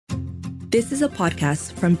This is a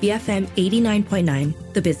podcast from BFM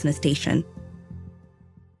 89.9, the business station.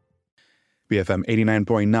 BFM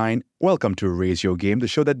 89.9, welcome to Raise Your Game, the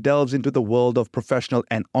show that delves into the world of professional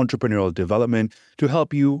and entrepreneurial development to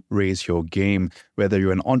help you raise your game, whether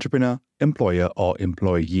you're an entrepreneur, employer, or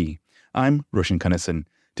employee. I'm Roshan Kanasan.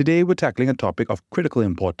 Today, we're tackling a topic of critical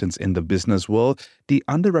importance in the business world, the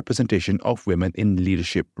underrepresentation of women in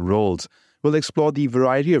leadership roles. We'll explore the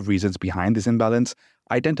variety of reasons behind this imbalance,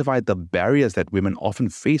 identify the barriers that women often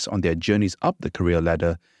face on their journeys up the career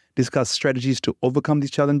ladder, discuss strategies to overcome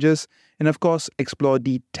these challenges, and of course, explore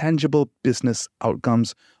the tangible business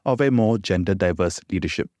outcomes of a more gender-diverse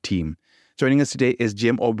leadership team. Joining us today is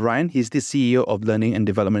Jim O'Brien. He's the CEO of learning and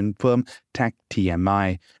development firm Tack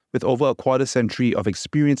TMI. With over a quarter century of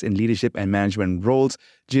experience in leadership and management roles,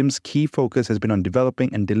 Jim's key focus has been on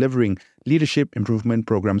developing and delivering leadership improvement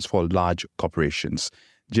programs for large corporations.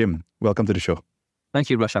 Jim, welcome to the show. Thank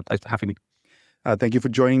you, Roshan. Thanks for having me. Thank you for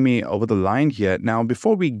joining me over the line here. Now,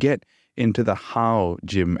 before we get into the how,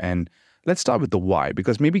 Jim, and let's start with the why,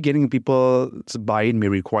 because maybe getting people's buy-in may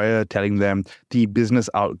require telling them the business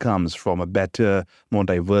outcomes from a better, more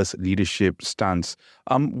diverse leadership stance.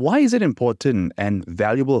 Why is it important and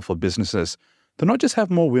valuable for businesses to not just have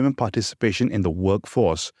more women participation in the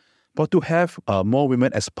workforce, but to have more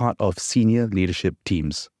women as part of senior leadership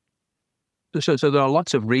teams? So there are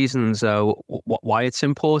lots of reasons why it's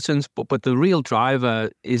important, but the real driver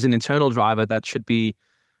is an internal driver that should be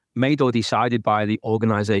made or decided by the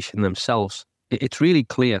organization themselves. It's really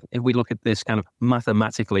clear if we look at this kind of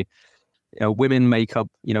mathematically. Women make up,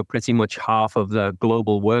 pretty much half of the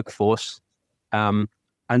global workforce, and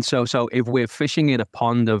so if we're fishing in a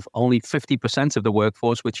pond of only 50% of the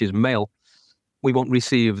workforce, which is male, we won't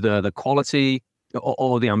receive the quality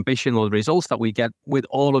or the ambition or the results that we get with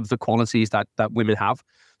all of the qualities that women have.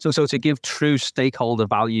 So to give true stakeholder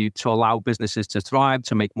value, to allow businesses to thrive,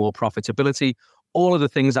 to make more profitability, all of the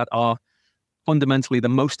things that are fundamentally the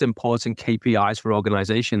most important KPIs for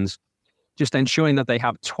organizations, just ensuring that they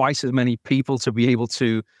have twice as many people to be able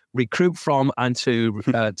to recruit from and to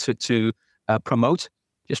promote,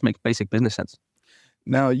 just makes basic business sense.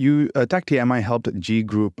 Now, Tack TMI helped G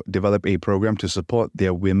Group develop a program to support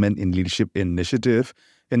their Women in Leadership initiative.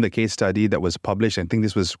 In the case study that was published, I think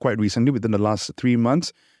this was quite recently, within the last 3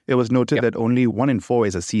 months, it was noted that only 1 in 4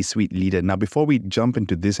 is a C-suite leader. Now, before we jump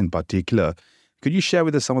into this in particular, could you share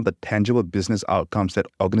with us some of the tangible business outcomes that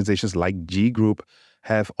organizations like G Group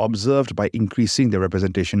have observed by increasing the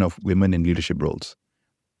representation of women in leadership roles?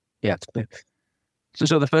 Yeah.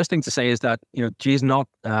 So the first thing to say is that, G is not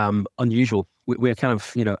unusual. We're kind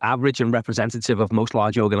of, average and representative of most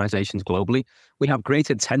large organizations globally. We have great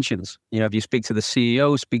intentions. If you speak to the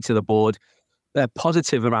CEO, speak to the board, they're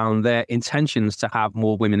positive around their intentions to have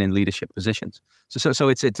more women in leadership positions. So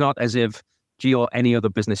it's not as if G or any other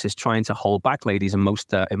business is trying to hold back ladies in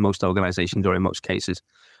most organizations or in most cases.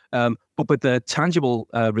 But the tangible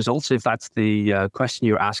results, if that's the question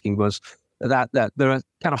you're asking, was that there are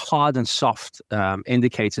kind of hard and soft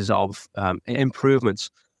indicators of improvements.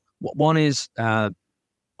 One is on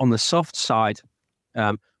the soft side,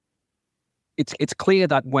 it's clear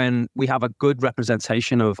that when we have a good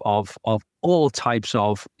representation of all types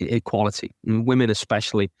of equality, and women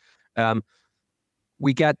especially,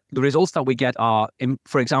 we get the results that we get are,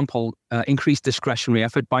 for example, increased discretionary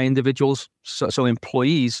effort by individuals. So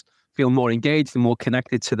employees feel more engaged and more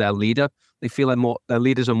connected to their leader. They feel that their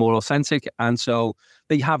leaders are more authentic, and so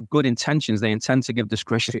they have good intentions. They intend to give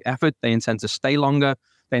discretionary effort. They intend to stay longer.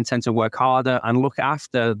 They intend to work harder and look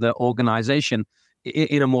after the organization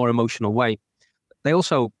in a more emotional way. They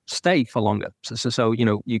also stay for longer. So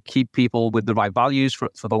you keep people with the right values for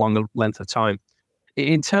the longer length of time.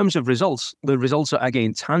 In terms of results, the results are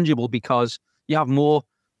again tangible because you have more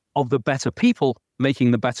of the better people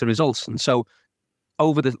making the better results. And so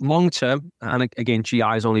over the long term, and again, GI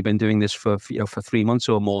has only been doing this for 3 months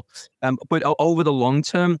or more, but over the long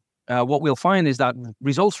term, what we'll find is that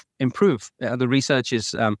results improve. The research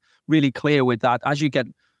is really clear with that. As you get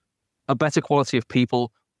a better quality of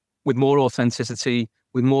people with more authenticity,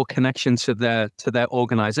 with more connection to their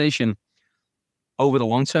organization, over the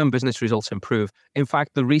long term, business results improve. In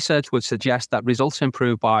fact, the research would suggest that results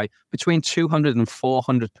improve by between 200 and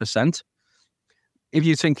 400%. If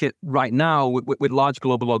you think it right now with large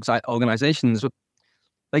global organizations,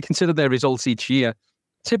 they consider their results each year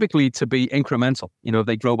typically to be incremental. If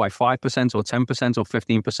they grow by 5% or 10% or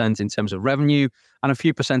 15% in terms of revenue and a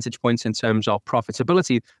few percentage points in terms of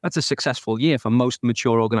profitability, that's a successful year for most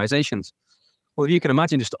mature organizations. Well, you can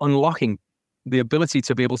imagine just unlocking the ability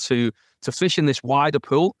to be able to fish in this wider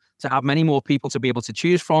pool, to have many more people to be able to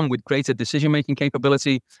choose from with greater decision-making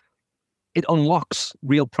capability. it unlocks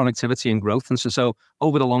real productivity and growth. And so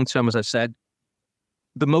over the long term, as I said,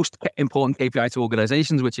 the most important KPI to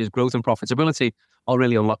organizations, which is growth and profitability, are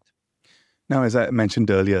really unlocked. Now, as I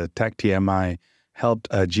mentioned earlier, Tack TMI helped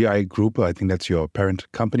GI Group, I think that's your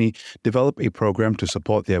parent company, develop a program to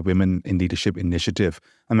support their Women in Leadership initiative.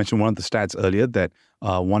 I mentioned one of the stats earlier that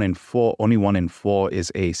only one in four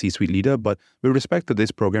is a C-suite leader. But with respect to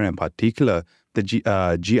this program in particular, the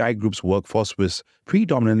GI Group's workforce was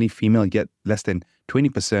predominantly female, yet less than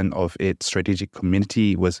 20% of its strategic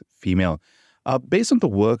community was female. Based on the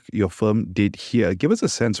work your firm did here, give us a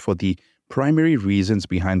sense for the primary reasons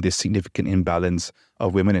behind this significant imbalance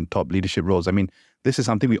of women in top leadership roles. I mean, this is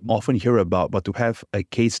something we often hear about, but to have a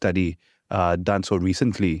case study done so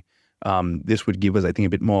recently, this would give us, I think, a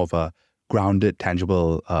bit more of a grounded,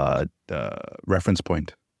 tangible reference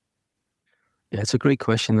point. Yeah, it's a great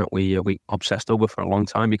question that we obsessed over for a long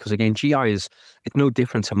time because, again, GI it's no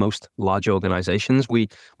different to most large organizations. We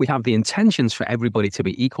have the intentions for everybody to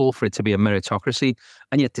be equal, for it to be a meritocracy.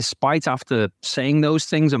 And yet, despite after saying those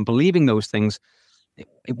things and believing those things,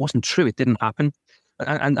 it wasn't true. It didn't happen.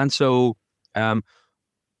 And so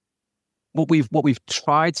what we've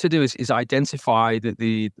tried to do is identify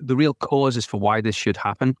the real causes for why this should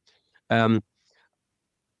happen.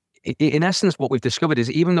 In essence, what we've discovered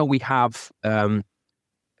is even though we have the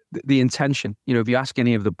intention, if you ask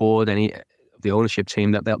any of the board, any of the ownership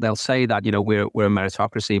team, that they'll say that we're a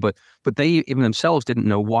meritocracy, but they even themselves didn't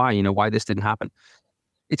know why this didn't happen.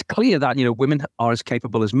 It's clear that women are as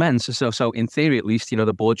capable as men. So in theory, at least,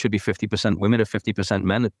 the board should be 50% women or 50%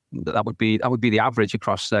 men. That would be the average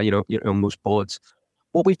across most boards.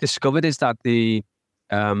 What we've discovered is that the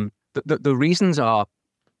reasons are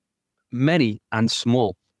many and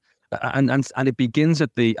small. And it begins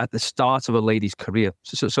at the start of a lady's career.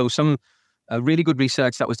 So some really good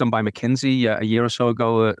research that was done by McKinsey a year or so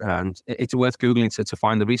ago, and it's worth Googling to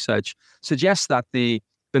find the research, suggests that the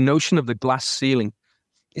notion of the glass ceiling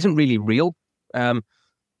isn't really real. The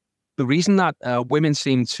reason that women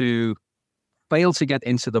seem to fail to get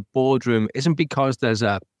into the boardroom isn't because there's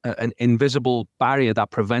an invisible barrier that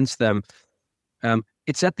prevents them.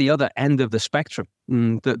 It's at the other end of the spectrum.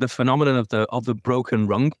 The phenomenon of the broken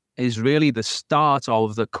rung is really the start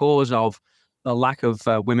of the cause of the lack of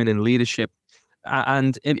women in leadership.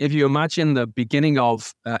 And if you imagine the beginning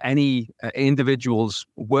of any individual's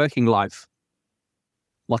working life,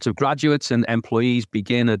 lots of graduates and employees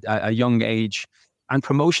begin at a young age, and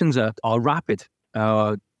promotions are rapid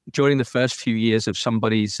during the first few years of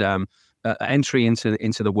somebody's entry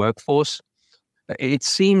into the workforce. It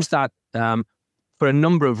seems that for a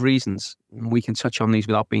number of reasons, we can touch on these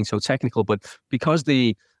without being so technical, but because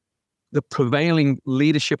the prevailing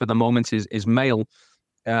leadership at the moment is male,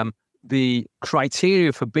 the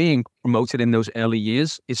criteria for being promoted in those early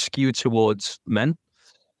years is skewed towards men.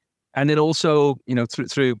 And then also,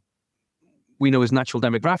 through we know as natural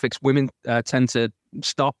demographics, women tend to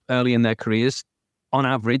stop early in their careers, on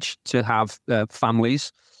average, to have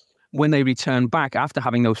families. When they return back after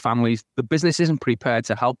having those families, the business isn't prepared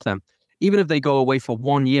to help them. Even if they go away for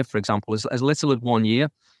 1 year, for example, as little as 1 year,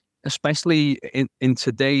 especially in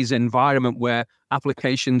today's environment where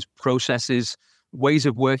applications, processes, ways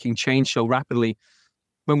of working change so rapidly,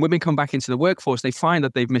 when women come back into the workforce, they find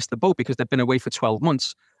that they've missed the boat because they've been away for 12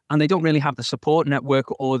 months and they don't really have the support network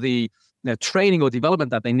or the training or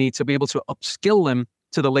development that they need to be able to upskill them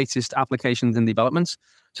to the latest applications and developments.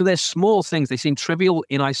 So there's small things, they seem trivial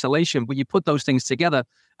in isolation, but you put those things together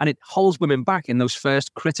and it holds women back in those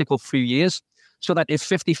first critical few years, so that if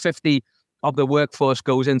 50-50 of the workforce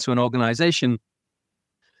goes into an organization,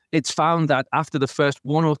 it's found that after the first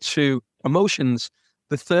 1 or 2 promotions,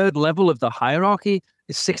 the third level of the hierarchy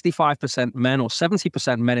is 65% men or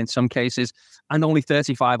 70% men in some cases, and only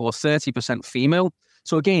 35 or 30% female.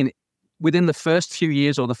 So again, within the first few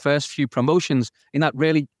years or the first few promotions in that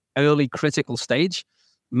really early critical stage,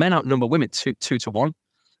 men outnumber women 2 to 1.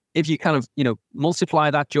 If you kind of,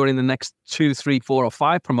 multiply that during the next 2, 3, 4, or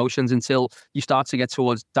 5 promotions until you start to get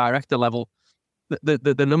towards director level,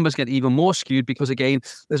 the numbers get even more skewed because, again,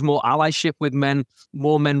 there's more allyship with men,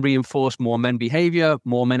 more men reinforce more men behavior,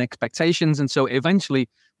 more men expectations. And so eventually,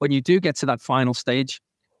 when you do get to that final stage,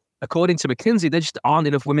 according to McKinsey, there just aren't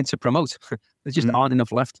enough women to promote. There just aren't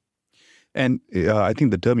enough left. And I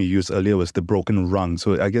think the term you used earlier was the broken rung.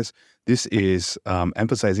 So I guess this is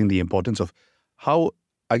emphasizing the importance of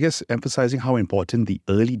emphasizing how important the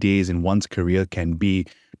early days in one's career can be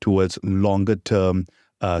towards longer term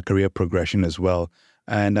career progression as well.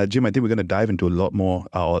 And Jim, I think we're going to dive into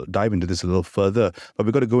dive into this a little further, but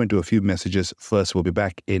we've got to go into a few messages first. We'll be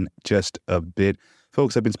back in just a bit.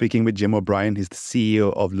 Folks, I've been speaking with Jim O'Brien. He's the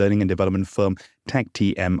CEO of learning and development firm Tack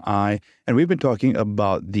TMI. And we've been talking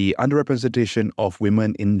about the underrepresentation of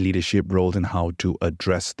women in leadership roles and how to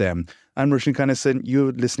address them. I'm Roshan Kanesan.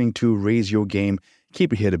 You're listening to Raise Your Game.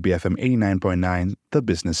 Keep it here to BFM 89.9, the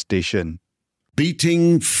business station.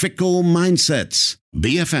 Beating fickle mindsets.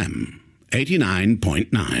 BFM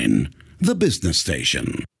 89.9, the business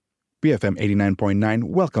station. BFM 89.9,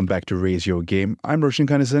 welcome back to Raise Your Game. I'm Roshan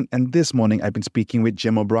Kanesan, and this morning I've been speaking with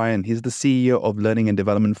Jim O'Brien. He's the CEO of learning and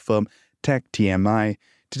development firm Tack TMI.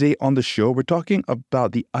 Today on the show, we're talking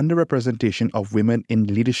about the underrepresentation of women in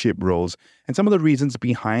leadership roles and some of the reasons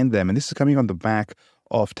behind them. And this is coming on the back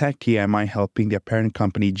of Tack TMI helping their parent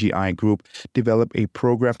company, GI Group, develop a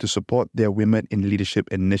program to support their Women in Leadership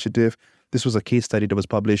initiative. This was a case study that was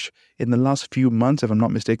published in the last few months, if I'm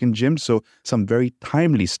not mistaken, Jim. So some very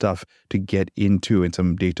timely stuff to get into and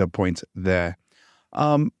some data points there.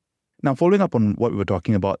 Now, following up on what we were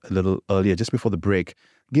talking about a little earlier, just before the break,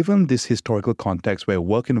 given this historical context where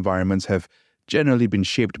work environments have generally been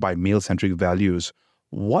shaped by male-centric values,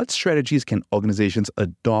 what strategies can organizations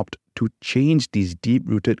adopt to change these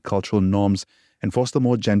deep-rooted cultural norms and foster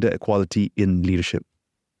more gender equality in leadership?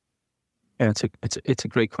 Yeah, it's a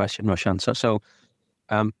great question, Roshan.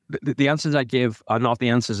 The answers I give are not the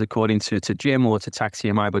answers according to Jim or to Tack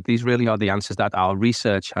TMI, but these really are the answers that our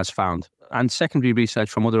research has found, and secondary research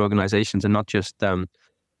from other organizations, and not just Tack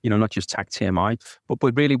TMI,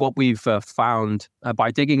 but really what we've found by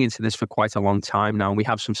digging into this for quite a long time now. And we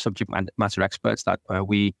have some subject matter experts that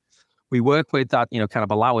we work with that kind of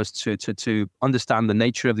allow us to understand the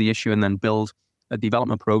nature of the issue and then build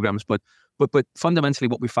development programs. But fundamentally,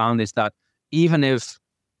 what we found is that even if,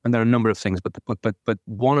 and there are a number of things, but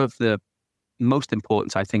one of the most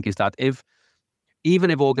important, I think, is that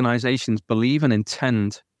even if organizations believe and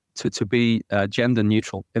intend to be gender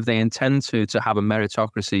neutral, if they intend to have a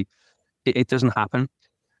meritocracy, it doesn't happen.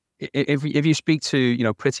 If you speak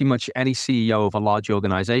to pretty much any CEO of a large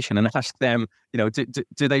organization and ask them,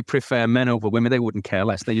 do they prefer men over women, they wouldn't care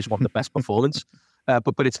less. They just want the best performance,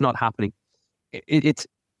 but it's not happening. It's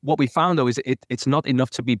what we found though is it's not enough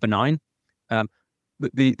to be benign.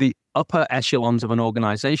 The upper echelons of an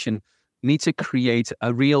organization need to create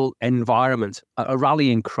a real environment, a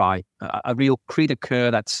rallying cry, a real cri de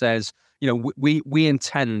coeur that says, we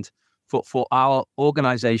intend for our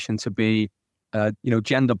organization to be,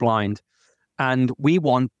 gender blind, and we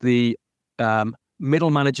want the middle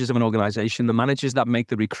managers of an organization, the managers that make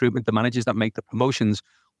the recruitment, the managers that make the promotions.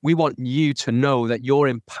 We want you to know that you're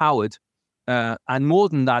empowered, and more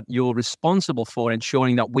than that, you're responsible for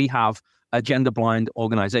ensuring that we have a gender blind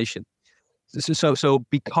organization. So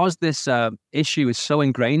because this issue is so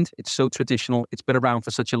ingrained, it's so traditional, it's been around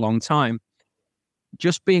for such a long time,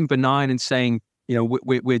 just being benign and saying,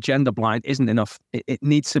 we're gender blind isn't enough. It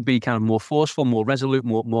needs to be kind of more forceful, more resolute,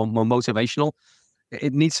 more motivational.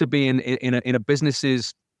 It needs to be in a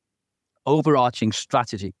business's overarching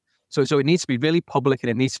strategy. So it needs to be really public, and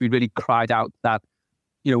it needs to be really cried out that,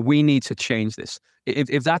 we need to change this.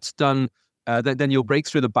 If that's done, then you'll break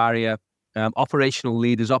through the barrier. Operational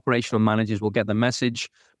leaders, operational managers will get the message,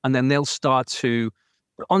 and then they'll start to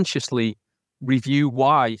consciously review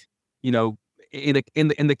why, in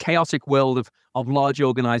the chaotic world of large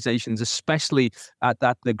organizations, especially at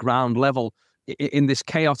the ground level, in this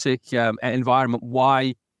chaotic environment,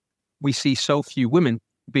 why we see so few women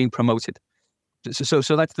being promoted.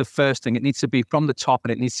 So that's the first thing. It needs to be from the top,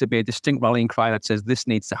 and it needs to be a distinct rallying cry that says this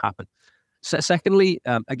needs to happen. Secondly,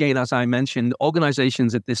 again, as I mentioned,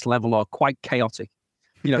 organizations at this level are quite chaotic.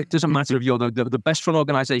 It doesn't matter if you're the best run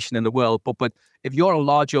organization in the world, but if you're a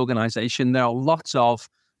large organization, there are lots of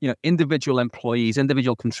individual employees,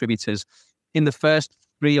 individual contributors in the first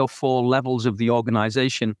 3 or 4 levels of the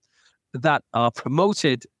organization that are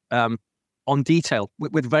promoted on detail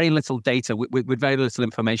with very little data, with very little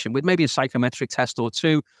information, with maybe a psychometric test or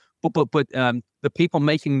two. But the people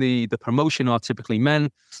making the promotion are typically men.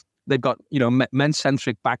 They've got,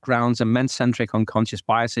 men-centric backgrounds and men-centric unconscious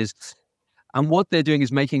biases. And what they're doing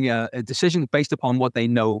is making a decision based upon what they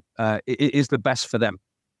know is the best for them.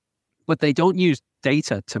 But they don't use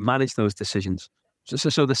data to manage those decisions.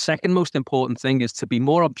 So the second most important thing is to be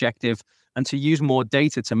more objective and to use more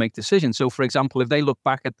data to make decisions. So, for example, if they look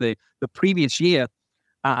back at the previous year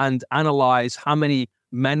and analyze how many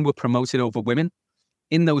men were promoted over women,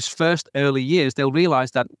 in those first early years, they'll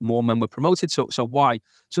realize that more men were promoted. So why?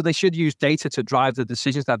 So they should use data to drive the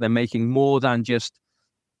decisions that they're making more than just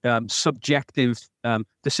subjective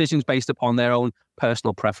decisions based upon their own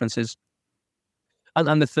personal preferences.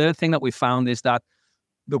 And the third thing that we found is that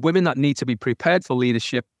the women that need to be prepared for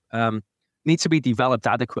leadership need to be developed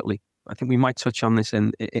adequately. I think we might touch on this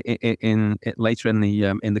in later in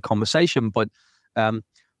the conversation, but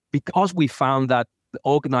because we found that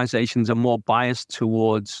organizations are more biased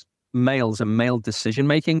towards males and male decision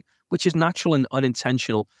making, which is natural and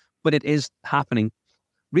unintentional, but it is happening.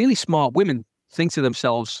 Really smart women think to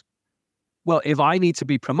themselves, well, if I need to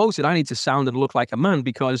be promoted, I need to sound and look like a man,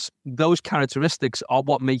 because those characteristics are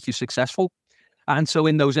what make you successful. And so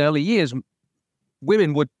in those early years,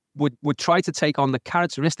 women would try to take on the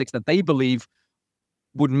characteristics that they believe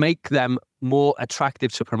would make them more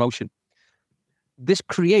attractive to promotion. This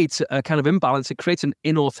creates a kind of imbalance. It creates an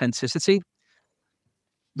inauthenticity.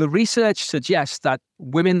 The research suggests that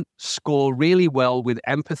women score really well with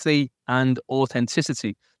empathy and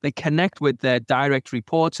authenticity. They connect with their direct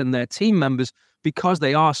reports and their team members because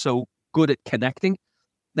they are so good at connecting.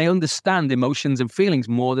 They understand emotions and feelings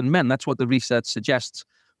more than men. That's what the research suggests.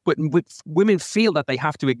 But women feel that they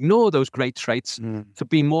have to ignore those great traits to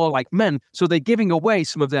be more like men. So they're giving away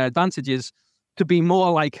some of their advantages to be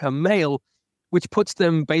more like a male, which puts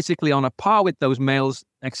them basically on a par with those males,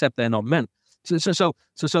 except they're not men. So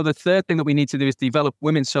the third thing that we need to do is develop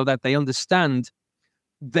women so that they understand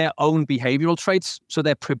their own behavioral traits, so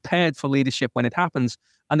they're prepared for leadership when it happens,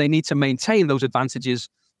 and they need to maintain those advantages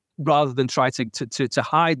rather than try to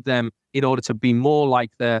hide them in order to be more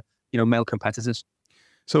like their male competitors.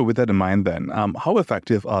 So with that in mind then, how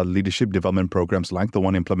effective are leadership development programs like the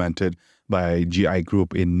one implemented by GI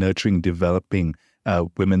Group in nurturing, developing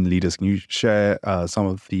women leaders? Can you share some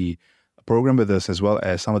of the program with us, as well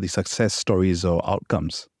as some of the success stories or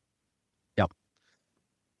outcomes? Yeah.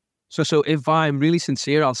 So if I'm really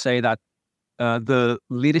sincere, I'll say that the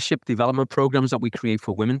leadership development programs that we create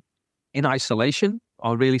for women in isolation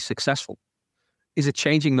are really successful. Is it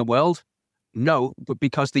changing the world? No, but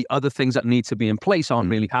because the other things that need to be in place aren't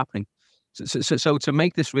really happening. So to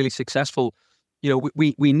make this really successful,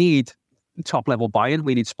 we need top level buy-in.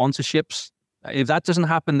 We need sponsorships. If that doesn't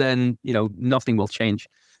happen, then nothing will change.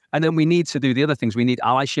 And then we need to do the other things. We need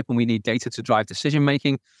allyship, and we need data to drive decision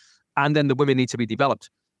making. And then the women need to be developed.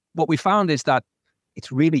 What we found is that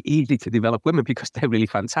it's really easy to develop women because they're really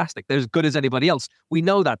fantastic. They're as good as anybody else. We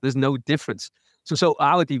know that. There's no difference. So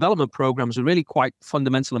our development programs are really quite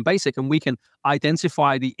fundamental and basic, and we can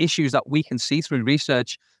identify the issues that we can see through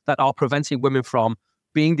research that are preventing women from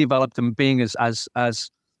being developed and being as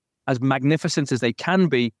magnificent as they can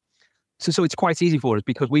be. So it's quite easy for us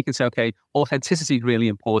because we can say, okay, authenticity is really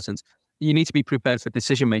important. You need to be prepared for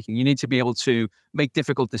decision making. You need to be able to make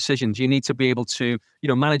difficult decisions. You need to be able to,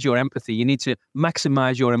 manage your empathy. You need to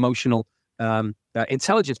maximize your emotional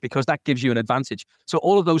intelligence, because that gives you an advantage. So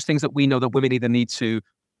all of those things that we know that women either need to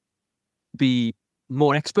be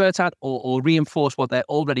more expert at or reinforce what they're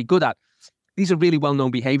already good at. These are really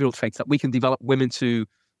well-known behavioral traits that we can develop women to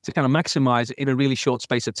kind of maximize in a really short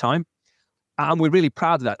space of time. And we're really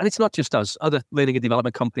proud of that. And it's not just us. Other learning and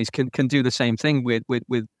development companies can do the same thing with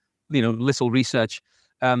little research.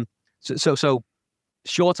 So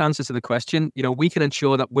short answer to the question, we can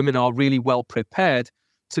ensure that women are really well prepared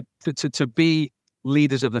to be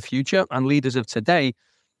leaders of the future and leaders of today.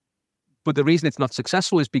 But the reason it's not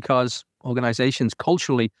successful is because organizations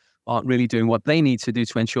culturally aren't really doing what they need to do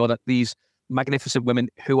to ensure that these magnificent women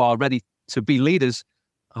who are ready to be leaders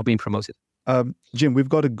are being promoted. Jim, we've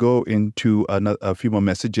got to go into a few more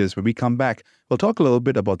messages. When we come back, we'll talk a little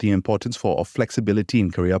bit about the importance of flexibility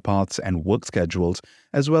in career paths and work schedules,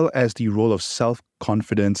 as well as the role of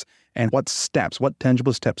self-confidence and what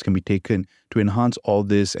tangible steps can be taken to enhance all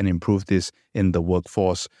this and improve this in the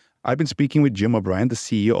workforce. I've been speaking with Jim O'Brien, the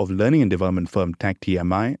CEO of learning and development firm Tack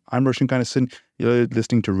TMI. I'm Roshan Kanesan. You're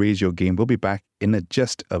listening to Raise Your Game. We'll be back in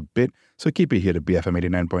just a bit, so keep it here to BFM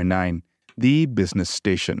 89.9, the business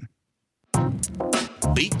station.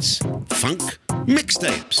 Beats, funk,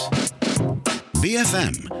 mixtapes.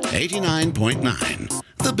 BFM 89.9,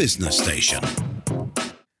 the business station.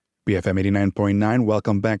 BFM 89.9,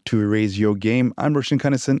 welcome back to Raise Your Game. I'm Roshan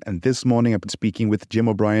Kanesan, and this morning I've been speaking with Jim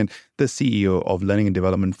O'Brien, the CEO of learning and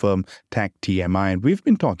development firm Tack TMI. And we've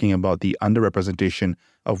been talking about the underrepresentation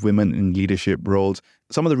of women in leadership roles,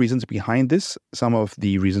 some of the reasons behind this, some of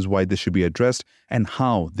the reasons why this should be addressed, and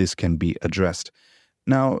how this can be addressed.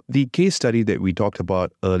 Now, the case study that we talked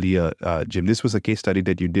about earlier, Jim, this was a case study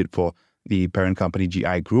that you did for the parent company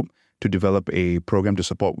GI Group to develop a program to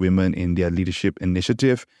support women in their leadership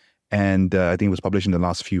initiative. And I think it was published in the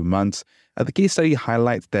last few months. The case study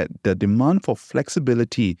highlights that the demand for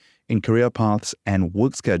flexibility in career paths and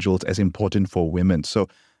work schedules is important for women. So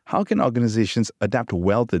how can organizations adapt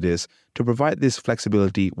well to this to provide this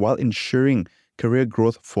flexibility while ensuring career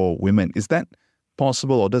growth for women? Is that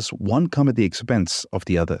possible, or does one come at the expense of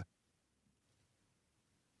the other?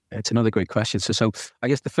 It's another great question. So I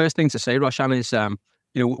guess the first thing to say, Roshan, is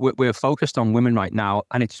we're focused on women right now,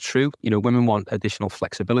 and it's true. Women want additional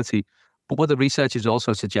flexibility, but what the research is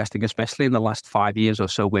also suggesting, especially in the last 5 years or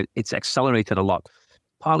so, where it's accelerated a lot,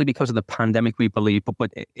 partly because of the pandemic, we believe,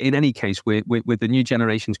 but in any case, with the new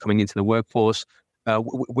generations coming into the workforce,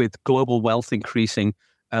 with global wealth increasing,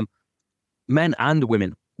 men and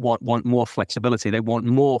women want more flexibility. They want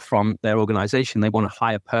more from their organization. They want a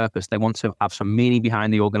higher purpose. They want to have some meaning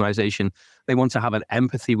behind the organization. They want to have an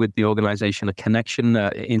empathy with the organization, a connection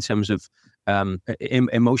in terms of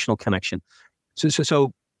emotional connection.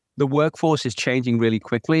 So the workforce is changing really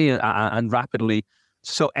quickly and rapidly.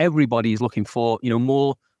 So everybody is looking for,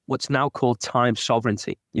 more what's now called time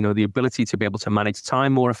sovereignty, the ability to be able to manage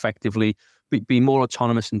time more effectively, be more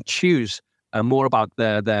autonomous and choose more about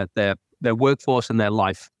their workforce and their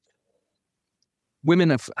life.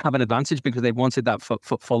 Women have an advantage because they've wanted that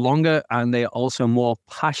for longer, and they're also more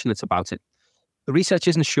passionate about it. The research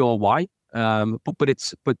isn't sure why,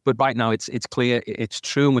 but right now it's clear it's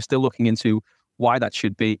true, and we're still looking into why that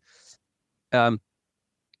should be.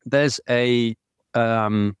 There's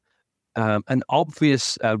an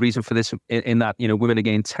obvious reason for this in that women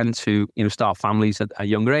again tend to start families at a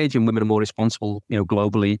younger age, and women are more responsible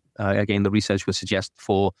globally. Again, the research would suggest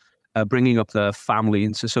for bringing up the family,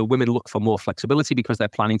 and so women look for more flexibility because they're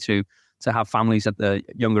planning to have families at the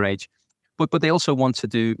younger age. But they also want to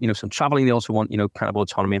do some traveling. They also want kind of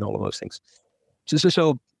autonomy and all of those things.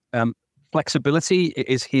 So flexibility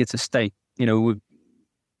is here to stay.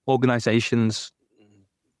 Organizations,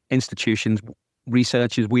 institutions,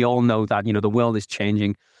 researchers, we all know that the world is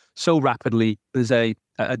changing so rapidly. There's a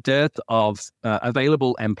dearth of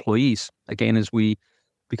available employees. Again, as we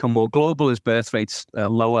become more global, as birth rates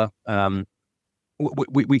lower,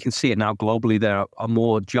 we can see it now globally. There are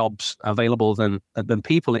more jobs available than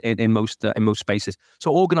people in most spaces.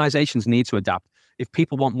 So organizations need to adapt. If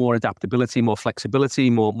people want more adaptability, more flexibility,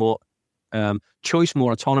 more choice,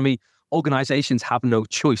 more autonomy, organizations have no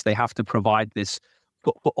choice. They have to provide this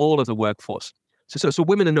for all of the workforce. So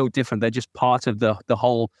women are no different. They're just part of the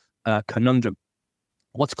whole conundrum.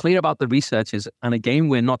 What's clear about the research is, and again,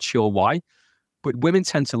 we're not sure why, but women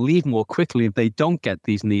tend to leave more quickly if they don't get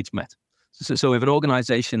these needs met. So if an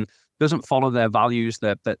organization doesn't follow their values,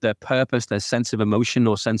 their purpose, their sense of emotion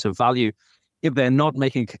or sense of value, if they're not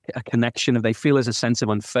making a connection, if they feel there's a sense of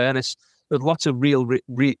unfairness, there's lots of real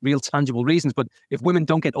tangible reasons. But if women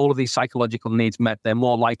don't get all of these psychological needs met, they're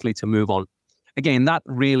more likely to move on. Again, that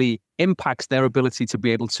really impacts their ability to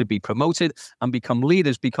be able to be promoted and become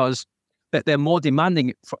leaders because they're more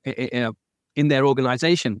demanding in their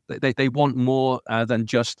organization. They want more than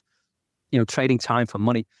just trading time for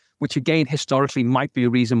money, which again historically might be a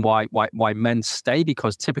reason why men stay,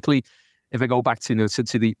 because typically, if I go back to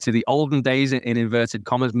the olden days in inverted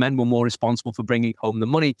commas, men were more responsible for bringing home the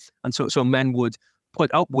money, and so men would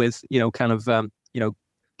put up with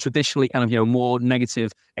traditionally more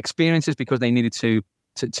negative experiences because they needed to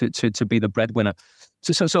be the breadwinner.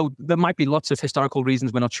 So there might be lots of historical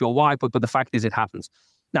reasons, we're not sure why, but the fact is it happens.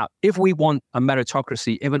 Now, if we want a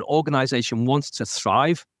meritocracy, if an organization wants to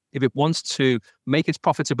thrive, if it wants to make its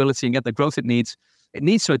profitability and get the growth it needs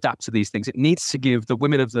to adapt to these things. It needs to give the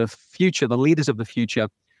women of the future, the leaders of the future,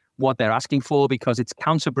 what they're asking for, because it's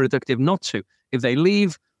counterproductive not to. If they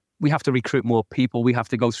leave, we have to recruit more people. We have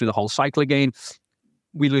to go through the whole cycle again.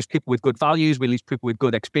 We lose people with good values. We lose people with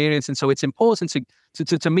good experience. And so it's important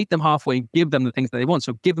to meet them halfway and give them the things that they want.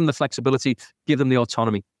 So give them the flexibility, give them the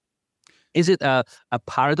autonomy. Is it a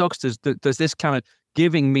paradox? Does this kind of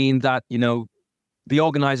giving mean that, the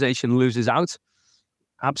organization loses out?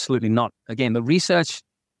 Absolutely not. Again, the research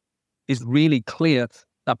is really clear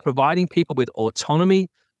that providing people with autonomy,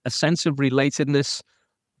 a sense of relatedness,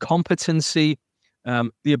 competency,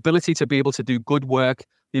 the ability to be able to do good work,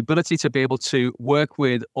 the ability to be able to work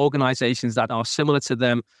with organizations that are similar to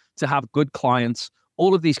them, to have good clients,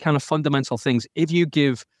 all of these kind of fundamental things. If you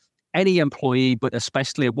give any employee, but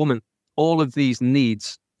especially a woman, all of these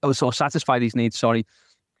needs, or satisfy these needs,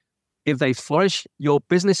 if they flourish, your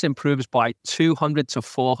business improves by 200 to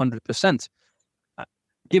 400%.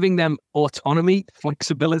 Giving them autonomy,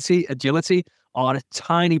 flexibility, agility are a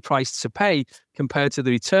tiny price to pay compared to the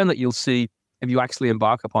return that you'll see if you actually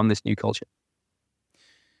embark upon this new culture.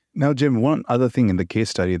 Now, Jim, one other thing in the case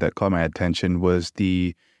study that caught my attention was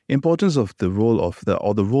the importance of the role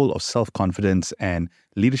of self-confidence and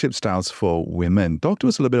leadership styles for women. Talk to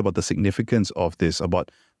us a little bit about the significance of this, about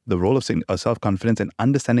the role of self-confidence and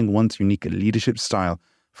understanding one's unique leadership style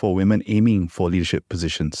for women aiming for leadership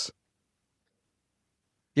positions.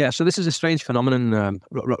 Yeah, so this is a strange phenomenon,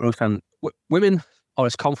 Roshan. Women are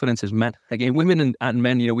as confident as men. Again, women and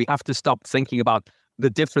men, we have to stop thinking about the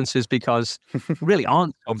differences because really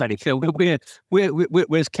aren't so many.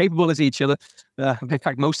 We're as capable as each other. In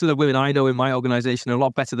fact, most of the women I know in my organization are a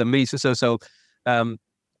lot better than me. So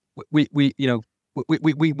we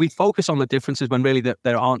focus on the differences when really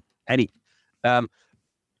there aren't any.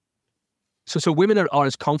 So women are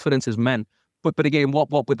as confident as men. But again, what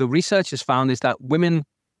the research has found is that women,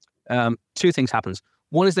 two things happens.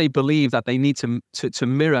 One is they believe that they need to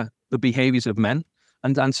mirror the behaviors of men.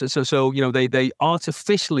 And so they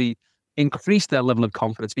artificially increase their level of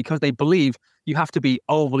confidence because they believe you have to be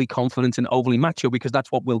overly confident and overly macho because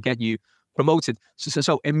that's what will get you promoted.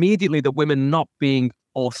 So immediately the women not being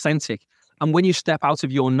authentic. And when you step out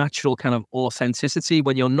of your natural kind of authenticity,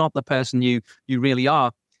 when you're not the person you really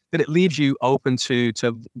are, then it leaves you open to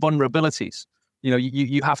vulnerabilities.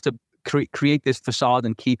 You have to create this facade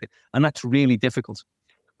and keep it. And that's really difficult.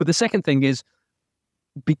 But the second thing is,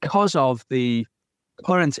 because of the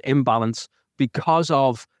current imbalance, because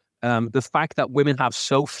of the fact that women have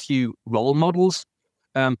so few role models,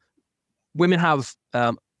 women have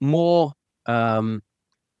more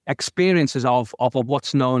experiences of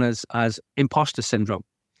what's known as imposter syndrome.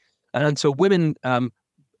 And so women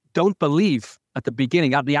don't believe at the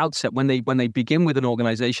beginning, at the outset, when they begin with an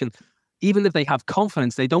organization, even if they have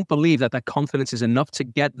confidence, they don't believe that that confidence is enough to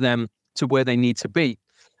get them to where they need to be.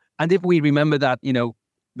 And if we remember that,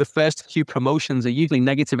 the first few promotions are usually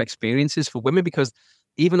negative experiences for women because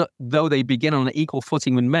even though they begin on an equal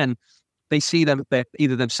footing with men, they see them,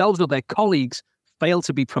 either themselves or their colleagues fail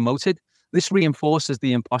to be promoted. This reinforces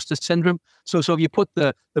the imposter syndrome. So if you put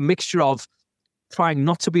the mixture of trying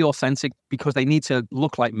not to be authentic because they need to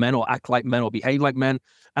look like men or act like men or behave like men,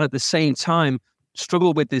 and at the same time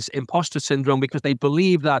struggle with this imposter syndrome because they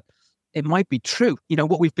believe that it might be true.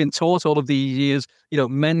 What we've been taught all of these years,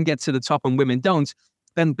 men get to the top and women don't.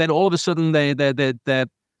 Then all of a sudden they're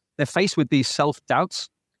faced with these self-doubts.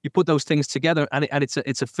 You put those things together and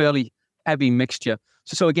it's a fairly heavy mixture.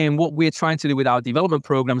 So again, what we're trying to do with our development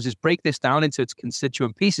programs is break this down into its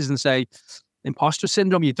constituent pieces and say, imposter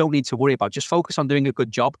syndrome, you don't need to worry about. Just focus on doing a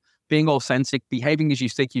good job, being authentic, behaving as you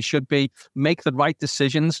think you should be, make the right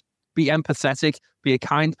decisions, be empathetic, be a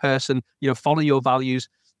kind person, follow your values,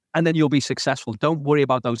 and then you'll be successful. Don't worry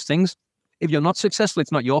about those things. If you're not successful,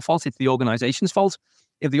 it's not your fault. It's the organization's fault.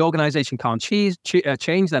 If the organization can't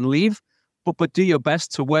change, then leave. But do your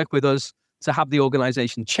best to work with us to have the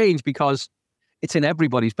organization change because it's in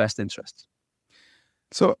everybody's best interest.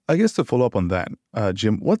 So I guess to follow up on that,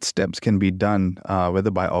 Jim, what steps can be done,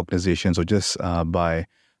 whether by organizations or just by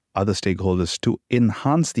other stakeholders, to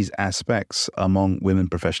enhance these aspects among women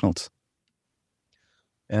professionals?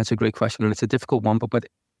 Yeah, that's a great question, and it's a difficult one. But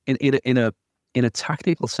in a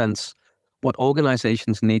tactical sense, what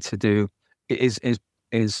organizations need to do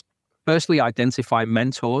is firstly identify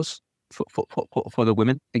mentors for the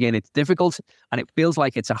women. Again, it's difficult and it feels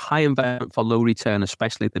like it's a high investment for low return,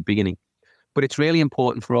 especially at the beginning. But it's really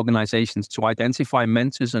important for organizations to identify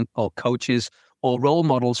mentors or coaches or role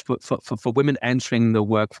models for women entering the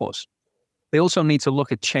workforce. They also need to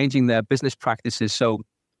look at changing their business practices so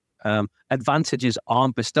advantages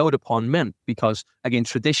aren't bestowed upon men because, again,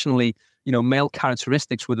 traditionally, male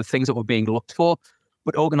characteristics were the things that were being looked for.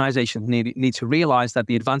 But organizations need to realize that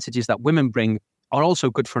the advantages that women bring are also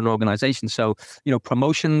good for an organization. So,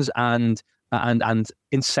 promotions and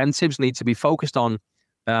incentives need to be focused on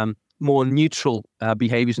more neutral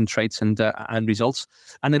behaviors and traits and results.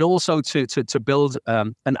 And then also to build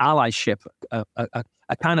an allyship,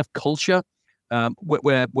 a kind of culture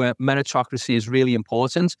where meritocracy is really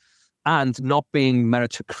important, and not being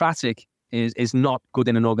meritocratic is not good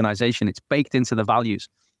in an organization. It's baked into the values.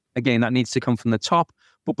 Again, that needs to come from the top.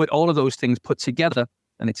 But all of those things put together,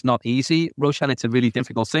 and it's not easy, Roshan, it's a really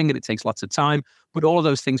difficult thing and it takes lots of time, but all of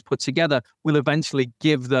those things put together will eventually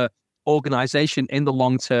give the organization in the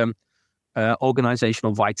long term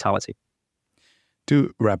organizational vitality.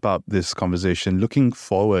 To wrap up this conversation, looking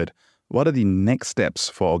forward, what are the next steps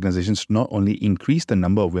for organizations to not only increase the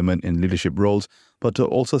number of women in leadership roles, but to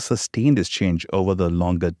also sustain this change over the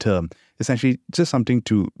longer term? Essentially, just something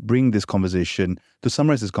to bring this conversation, to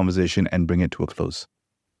summarize this conversation and bring it to a close.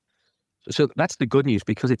 So that's the good news,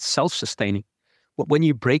 because it's self-sustaining. When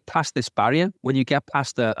you break past this barrier, when you get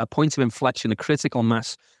past a point of inflection, a critical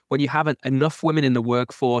mass, when you have enough women in the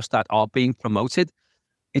workforce that are being promoted,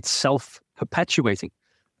 it's self-perpetuating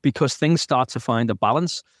because things start to find a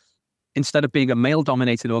balance. Instead of being a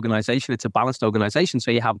male-dominated organization, it's a balanced organization.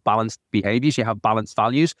 So you have balanced behaviors, you have balanced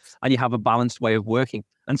values, and you have a balanced way of working.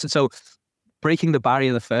 And so breaking the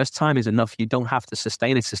barrier the first time is enough. You don't have to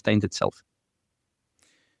sustain it. It sustains itself.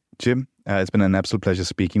 Jim, it's been an absolute pleasure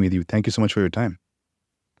speaking with you. Thank you so much for your time.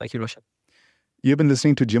 Thank you, Roshan. You've been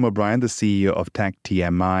listening to Jim O'Brien, the CEO of Tack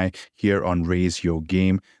TMI, here on Raise Your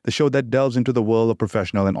Game, the show that delves into the world of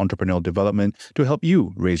professional and entrepreneurial development to help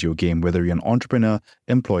you raise your game, whether you're an entrepreneur,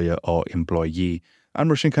 employer, or employee. I'm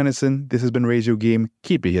Roshan Kanesan. This has been Raise Your Game.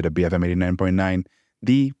 Keep it here at BFM 89.9,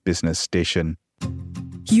 the business station.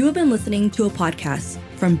 You have been listening to a podcast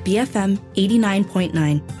from BFM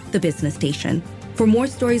 89.9, the business station. For more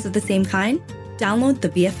stories of the same kind, download the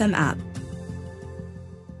BFM app.